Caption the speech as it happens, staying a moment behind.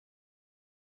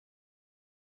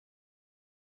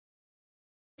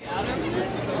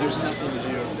there's nothing to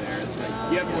do over there. It's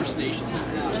like you have more stations.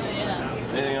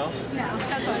 Anything else? No,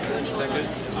 that's all. Is that good?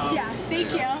 Yeah,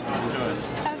 thank you. Enjoy.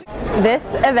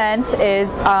 This event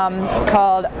is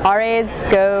called RAs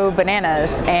Go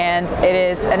Bananas, and it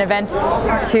is an event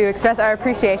to express our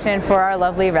appreciation for our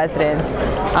lovely residents.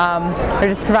 We're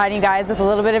just providing you guys with a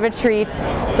little bit of a treat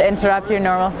to interrupt your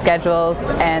normal schedules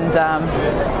and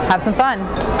have some fun.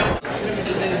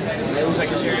 It looks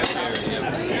like a cherry up there.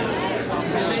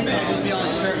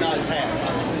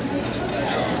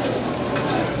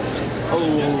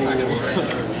 It's not gonna work.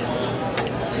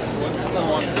 What's the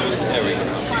one? There we go.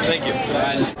 Thank you.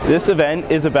 This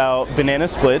event is about banana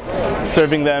splits,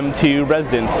 serving them to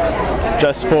residents,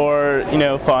 just for, you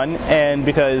know, fun, and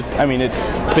because, I mean, it's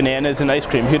bananas and ice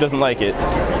cream. Who doesn't like it?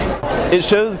 It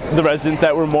shows the residents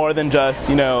that we're more than just,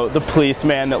 you know, the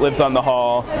policeman that lives on the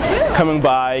hall, coming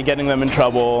by, getting them in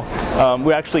trouble.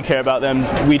 We actually care about them.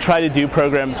 We try to do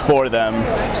programs for them.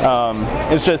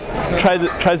 It's just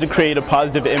tries to create a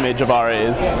positive image of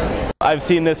RAs. I've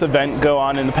seen this event go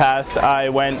on in the past. I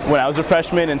went when I was a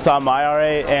freshman and saw my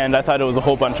RA, and I thought it was a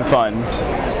whole bunch of fun.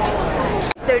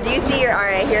 So do you see your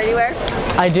RA here anywhere?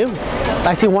 I do.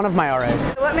 I see one of my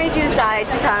RAs. What made you decide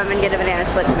to come and get a banana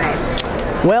split tonight?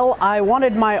 Well, I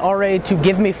wanted my RA to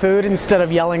give me food instead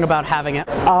of yelling about having it.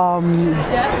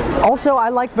 Also, I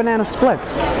like banana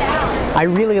splits. I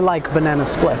really like banana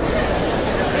splits.